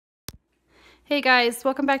Hey guys,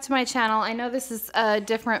 welcome back to my channel. I know this is a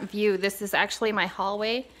different view. This is actually my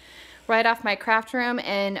hallway right off my craft room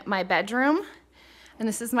and my bedroom. And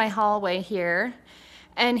this is my hallway here.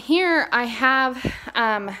 And here I have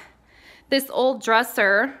this old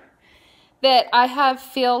dresser that I have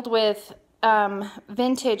filled with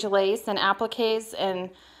vintage lace and appliques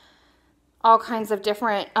and all kinds of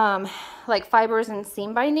different like fibers and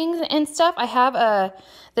seam bindings and stuff. I have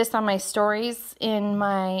this on my stories in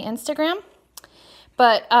my Instagram.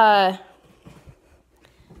 But,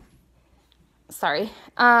 sorry,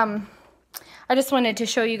 I just wanted to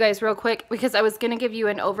show you guys real quick because I was going to give you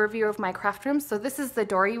an overview of my craft room. So this is the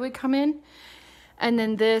door you would come in, and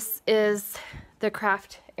then this is the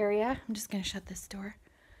craft area. I'm just going to shut this door.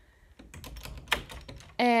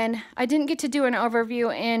 And I didn't get to do an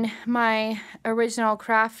overview in my original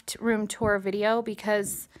craft room tour video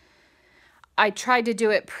because I tried to do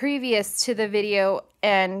it previous to the video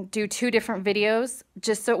and do two different videos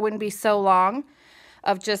just so it wouldn't be so long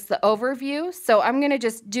of just the overview. So I'm going to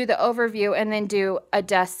just do the overview and then do a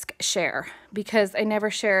desk share because I never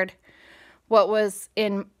shared what was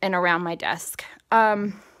in and around my desk.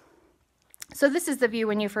 So this is the view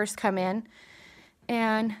when you first come in,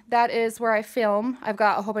 and that is where I film. I've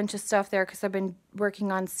got a whole bunch of stuff there because I've been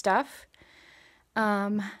working on stuff.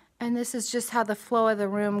 And this is just how the flow of the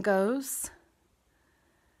room goes.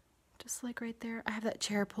 Just like right there. I have that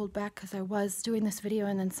chair pulled back because I was doing this video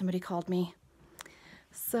and then somebody called me.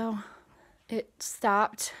 So it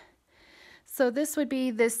stopped. So this would be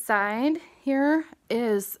this side here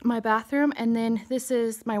is my bathroom, and then this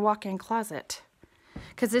is my walk-in closet.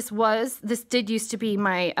 Because this did used to be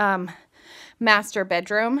my master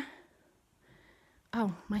bedroom.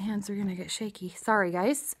 Oh, my hands are gonna get shaky. Sorry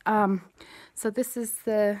guys. So this is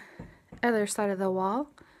the other side of the wall,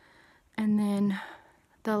 and then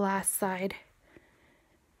the last side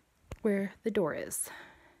where the door is.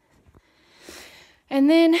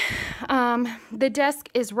 And then the desk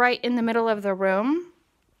is right in the middle of the room.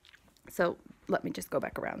 So let me just go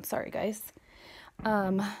back around. Sorry, guys.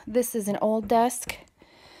 This is an old desk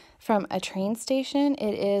from a train station.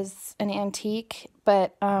 It is an antique,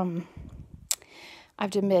 but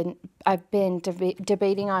I've been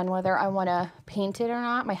debating on whether I want to paint it or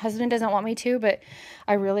not. My husband doesn't want me to, but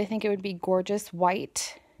I really think it would be gorgeous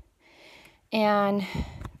white. And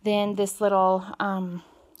then this little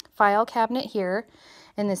file cabinet here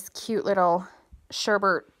in this cute little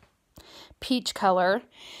sherbet peach color.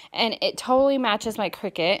 And it totally matches my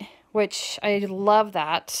Cricut, which I love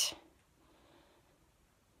that.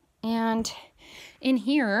 And in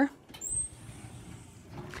here,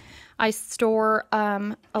 I store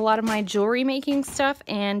a lot of my jewelry making stuff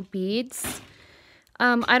and beads.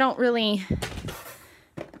 I don't really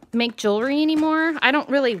make jewelry anymore. I don't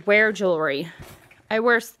really wear jewelry. I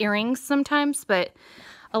wear earrings sometimes, but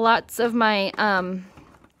lots of my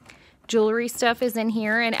jewelry stuff is in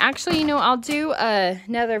here. And actually, you know, I'll do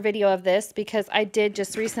another video of this because I did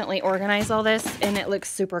just recently organize all this and it looks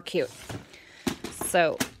super cute.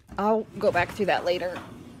 So I'll go back through that later.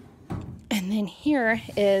 And then here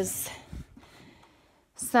is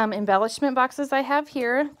some embellishment boxes I have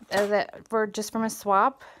here that were just from a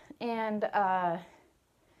swap, and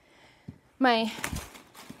my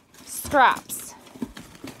scraps.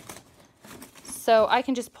 So I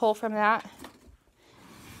can just pull from that.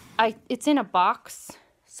 It's in a box,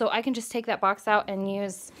 so I can just take that box out and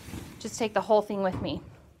just take the whole thing with me.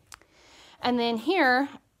 And then here,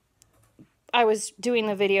 I was doing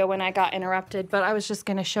the video when I got interrupted, but I was just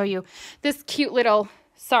going to show you this cute little,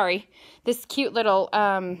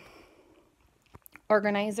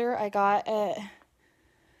 organizer I got at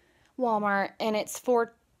Walmart, and it's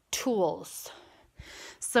for tools.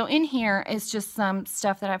 So in here is just some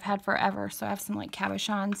stuff that I've had forever. So I have some like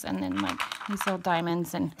cabochons and then like these little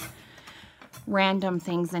diamonds and random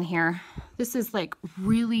things in here. This is like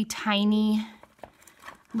really tiny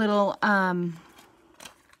little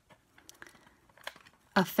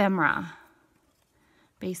ephemera,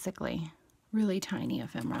 basically really tiny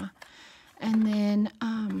ephemera. And then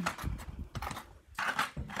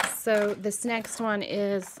so this next one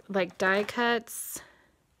is like die cuts,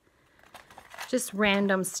 just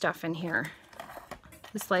random stuff in here.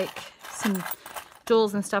 Just like some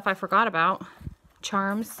jewels and stuff I forgot about,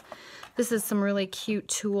 charms. This is some really cute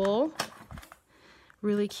tulle,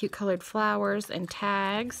 really cute colored flowers and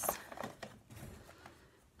tags.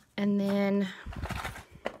 And then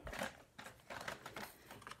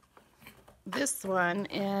this one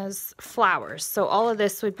is flowers. So all of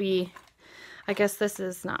this would be, I guess this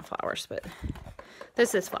is not flowers, but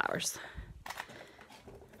this is flowers.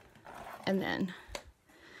 And then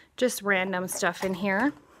just random stuff in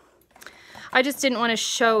here. I just didn't want to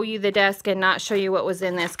show you the desk and not show you what was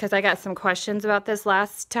in this because I got some questions about this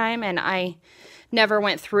last time and I never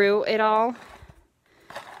went through it all.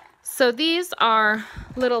 So these are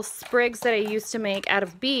little sprigs that I used to make out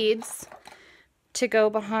of beads to go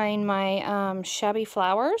behind my shabby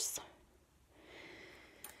flowers.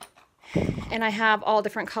 And I have all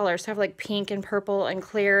different colors. So I have like pink and purple and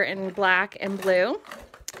clear and black and blue.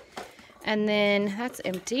 And then that's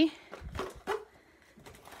empty.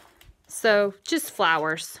 So just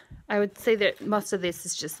flowers. I would say that most of this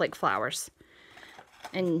is just like flowers.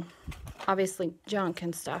 And obviously junk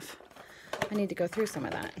and stuff. I need to go through some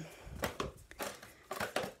of that.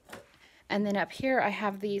 And then up here I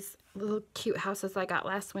have these little cute houses I got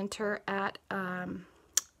last winter at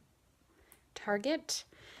Target.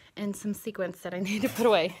 And some sequins that I need to put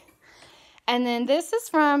away. And then this is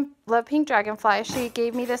from Love Pink Dragonfly. She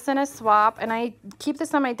gave me this in a swap. And I keep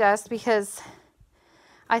this on my desk because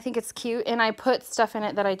I think it's cute, and I put stuff in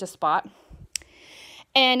it that I just bought.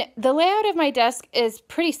 And the layout of my desk is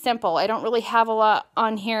pretty simple. I don't really have a lot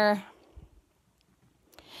on here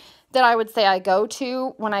that I would say I go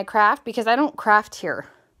to when I craft, because I don't craft here.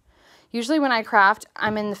 Usually when I craft,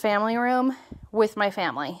 I'm in the family room with my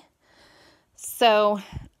family. So,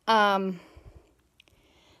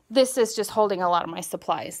 this is just holding a lot of my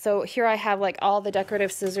supplies. So here I have like all the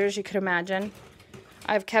decorative scissors you could imagine.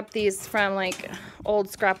 I've kept these from like old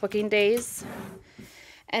scrapbooking days.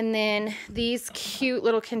 And then these cute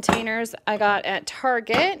little containers I got at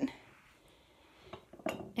Target.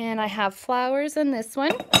 And I have flowers in this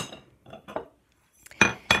one.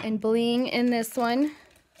 And bling in this one.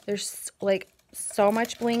 There's like so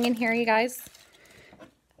much bling in here, you guys.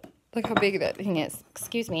 Look how big that thing is.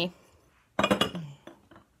 Excuse me.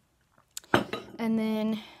 And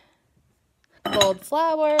then gold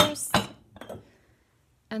flowers.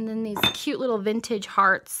 And then these cute little vintage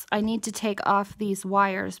hearts. I need to take off these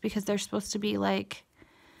wires because they're supposed to be like,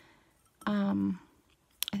 I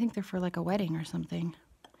think they're for like a wedding or something.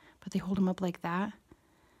 But they hold them up like that.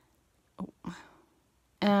 Oh.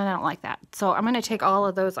 And I don't like that. So I'm going to take all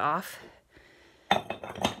of those off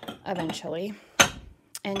eventually.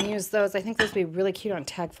 And use those. I think those would be really cute on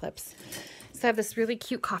tag flips. So I have this really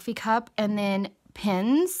cute coffee cup and then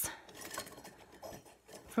pins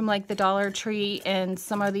from like the Dollar Tree, and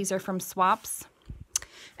some of these are from swaps.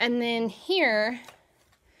 And then here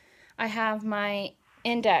I have my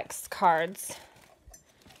index cards.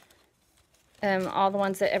 All the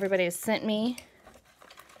ones that everybody has sent me.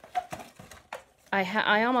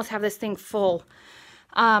 I almost have this thing full.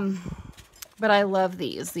 But I love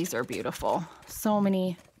these. These are beautiful. So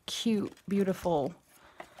many cute, beautiful.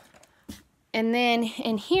 And then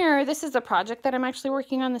in here, this is a project that I'm actually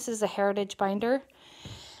working on. This is a heritage binder.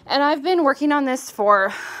 And I've been working on this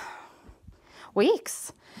for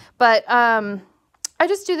weeks. But I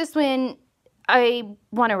just do this when I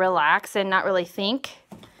want to relax and not really think.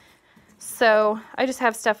 So I just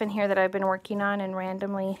have stuff in here that I've been working on and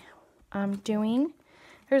randomly doing.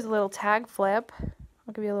 Here's a little tag flip.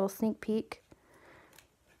 I'll give you a little sneak peek.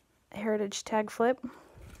 Heritage tag flip.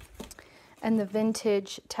 And the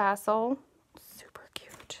vintage tassel. Super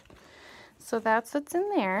cute. So that's what's in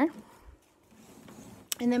there.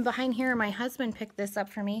 And then behind here, my husband picked this up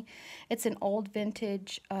for me. It's an old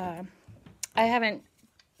vintage, I haven't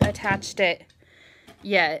attached it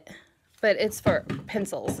yet, but it's for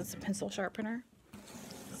pencils. It's a pencil sharpener.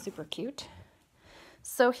 Super cute.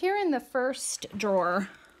 So here in the first drawer,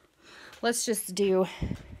 let's just do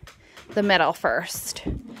the middle first.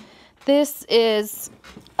 This is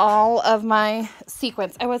all of my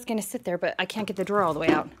sequins. I was going to sit there, but I can't get the drawer all the way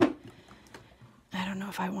out. I don't know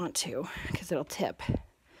if I want to because it'll tip.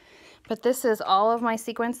 But this is all of my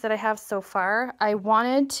sequins that I have so far. I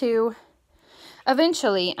wanted to,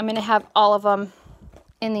 eventually, I'm going to have all of them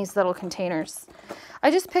in these little containers.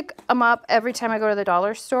 I just pick them up every time I go to the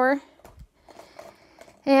dollar store.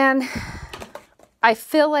 And I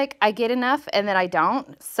feel like I get enough and then I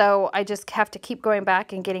don't. So I just have to keep going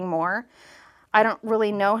back and getting more. I don't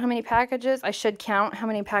really know how many packages. I should count how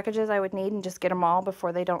many packages I would need and just get them all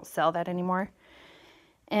before they don't sell that anymore.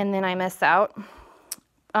 And then I miss out.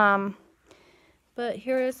 But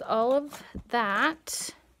here is all of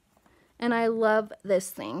that. And I love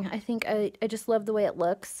this thing. I think I just love the way it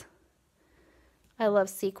looks. I love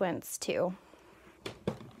sequins too.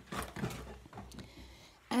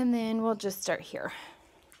 And then we'll just start here.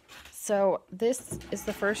 So this is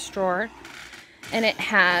the first drawer, and it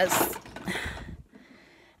has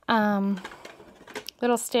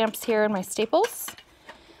little stamps here and my staples.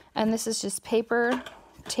 And this is just paper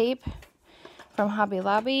tape from Hobby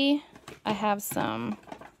Lobby. I have some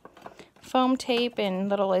foam tape and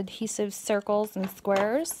little adhesive circles and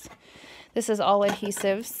squares. This is all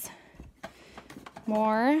adhesives.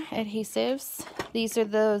 More adhesives. These are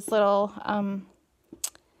those little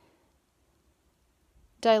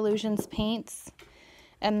Dylusions paints.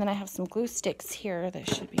 And then I have some glue sticks here that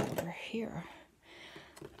should be over here.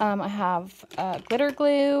 I have glitter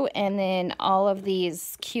glue, and then all of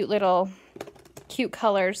these cute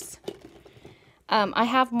colors. I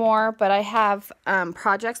have more, but I have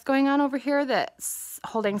projects going on over here that's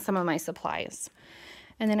holding some of my supplies.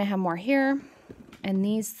 And then I have more here, and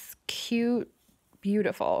these cute,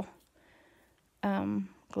 beautiful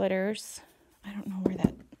glitters. I don't know where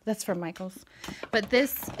that's from Michaels. But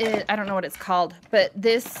this is, I don't know what it's called, but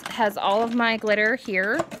this has all of my glitter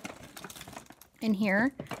here and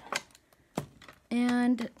here.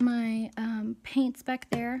 And my paints back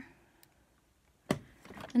there.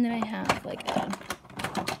 And then I have like a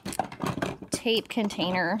tape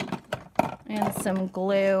container and some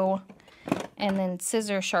glue and then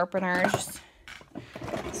scissor sharpeners.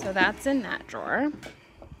 So that's in that drawer.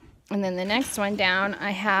 And then the next one down,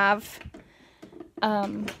 I have,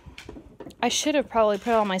 I should have probably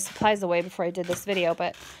put all my supplies away before I did this video,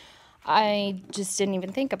 but I just didn't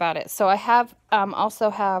even think about it. So I have, also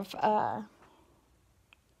have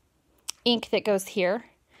ink that goes here.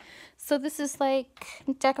 So this is like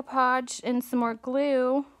decoupage and some more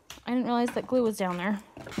glue. I didn't realize that glue was down there.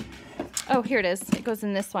 Oh, here it is. It goes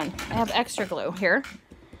in this one. I have extra glue here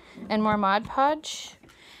and more Mod Podge.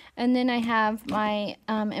 And then I have my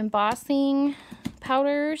embossing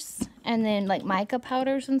powders and then like mica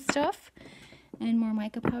powders and stuff. And more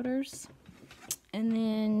mica powders. And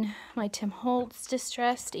then my Tim Holtz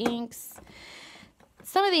distressed inks.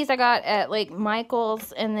 Some of these I got at like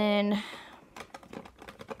Michael's, and then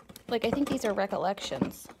like I think these are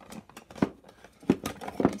Recollections.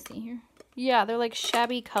 Let me see here. Yeah, they're like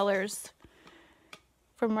shabby colors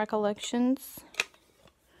from Recollections.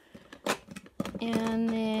 And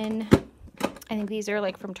then I think these are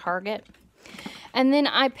like from Target. And then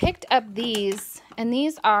I picked up these, and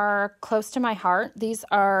these are close to my heart. These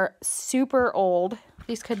are super old.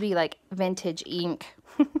 These could be like vintage ink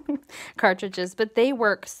cartridges, but they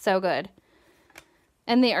work so good.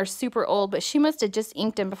 And they are super old, but she must have just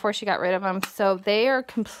inked them before she got rid of them. So they are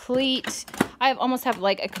complete. I almost have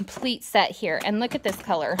like a complete set here. And look at this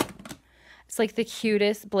color. It's like the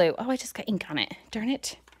cutest blue. Oh, I just got ink on it. Darn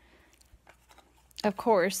it. Of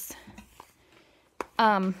course.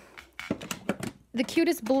 The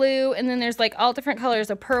cutest blue, and then there's like all different colors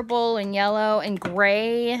of purple and yellow and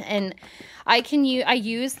gray, and I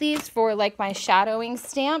use these for like my shadowing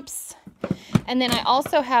stamps. And then I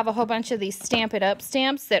also have a whole bunch of these Stamp It Up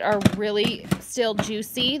stamps that are really still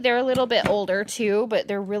juicy. They're a little bit older too, but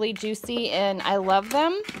they're really juicy and I love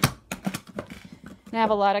them. And I have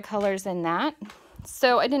a lot of colors in that.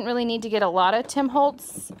 So I didn't really need to get a lot of Tim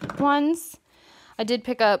Holtz ones. I did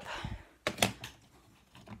pick up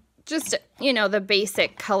just, you know, the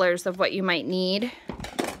basic colors of what you might need.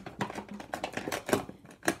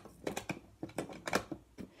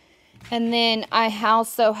 And then I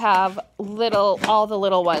also have all the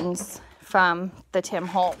little ones from the Tim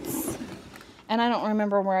Holtz. And I don't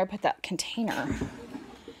remember where I put that container.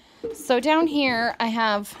 So down here I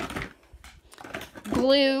have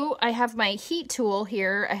glue. I have my heat tool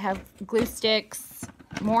here. I have glue sticks,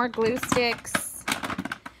 more glue sticks,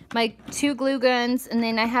 my 2 glue guns, and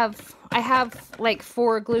then I have like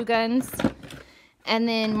 4 glue guns, and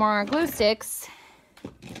then more glue sticks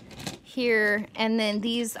here. And then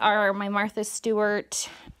these are my Martha Stewart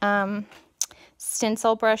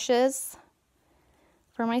stencil brushes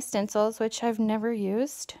for my stencils, which I've never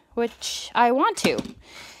used, which I want to,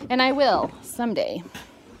 and I will someday.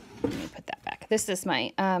 Let me put that back. This is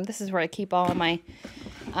my this is where I keep all of my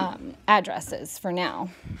addresses for now.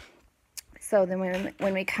 So then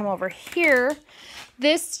when we come over here,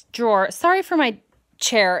 this drawer, sorry for my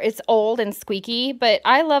chair, it's old and squeaky, but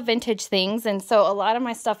I love vintage things, and so a lot of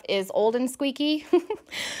my stuff is old and squeaky.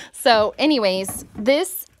 So anyways,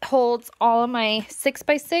 this holds all of my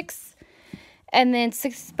 6x6 and then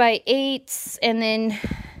 6x8s, and then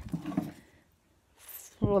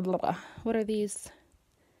blah, blah, blah. What are these?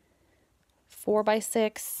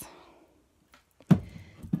 4x6.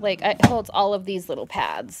 Like, it holds all of these little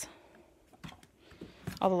pads.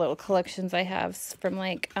 All the little collections I have from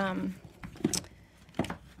like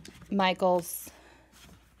Michael's,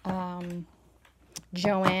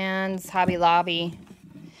 Joann's, Hobby Lobby.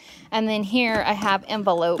 And then here I have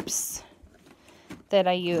envelopes that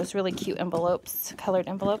I use, really cute envelopes, colored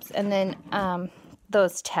envelopes. And then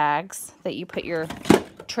those tags that you put your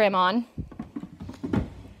trim on.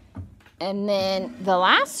 And then the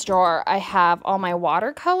last drawer, I have all my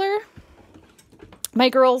watercolor. My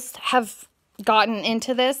girls have gotten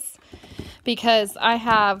into this because I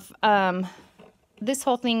have, this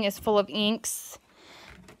whole thing is full of inks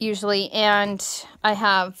usually. And I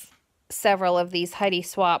have several of these Heidi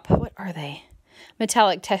Swapp, what are they?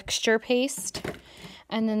 Metallic texture paste.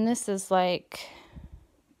 And then this is like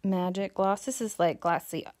Magic Gloss. This is like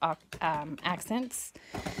glossy accents.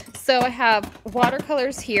 So I have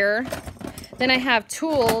watercolors here. Then I have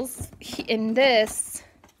tools in this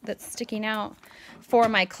that's sticking out for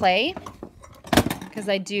my clay, because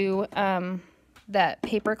I do that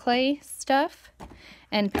paper clay stuff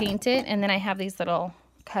and paint it. And then I have these little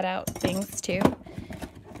cutout things too.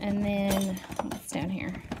 And then what's down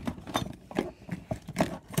here? I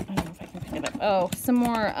don't know if I can pick it up. Oh, some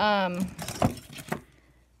more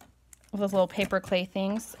those little paper clay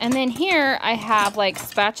things. And then here I have like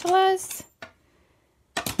spatulas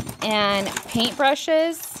and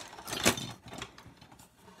paintbrushes,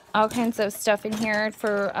 all kinds of stuff in here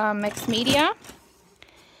for mixed media.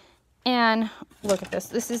 And look at this.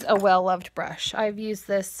 This is a well-loved brush. I've used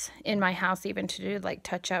this in my house even to do like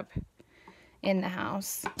touch-up in the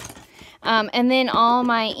house. And then all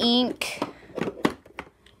my ink,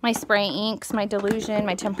 my spray inks, my Delusion,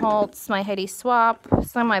 my Tim Holtz, my Heidi Swapp,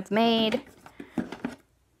 some I've made.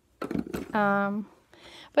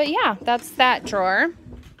 But yeah, that's that drawer.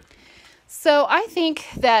 So I think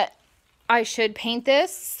that I should paint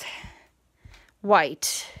this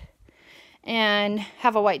white and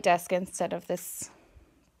have a white desk instead of this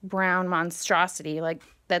brown monstrosity like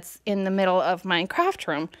that's in the middle of my craft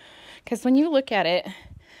room. Because when you look at it,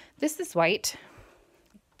 this is white.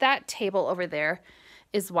 That table over there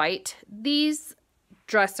is white. These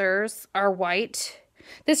dressers are white.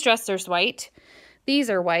 This dresser's white. These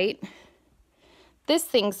are white. This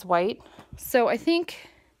thing's white. So I think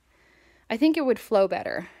it would flow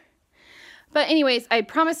better. But anyways, I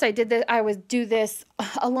promised I did this. I would do this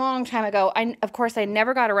a long time ago. Of course, I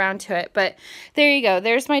never got around to it. But there you go.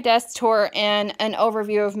 There's my desk tour and an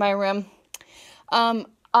overview of my room.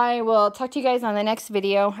 I will talk to you guys on the next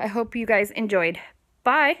video. I hope you guys enjoyed.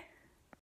 Bye.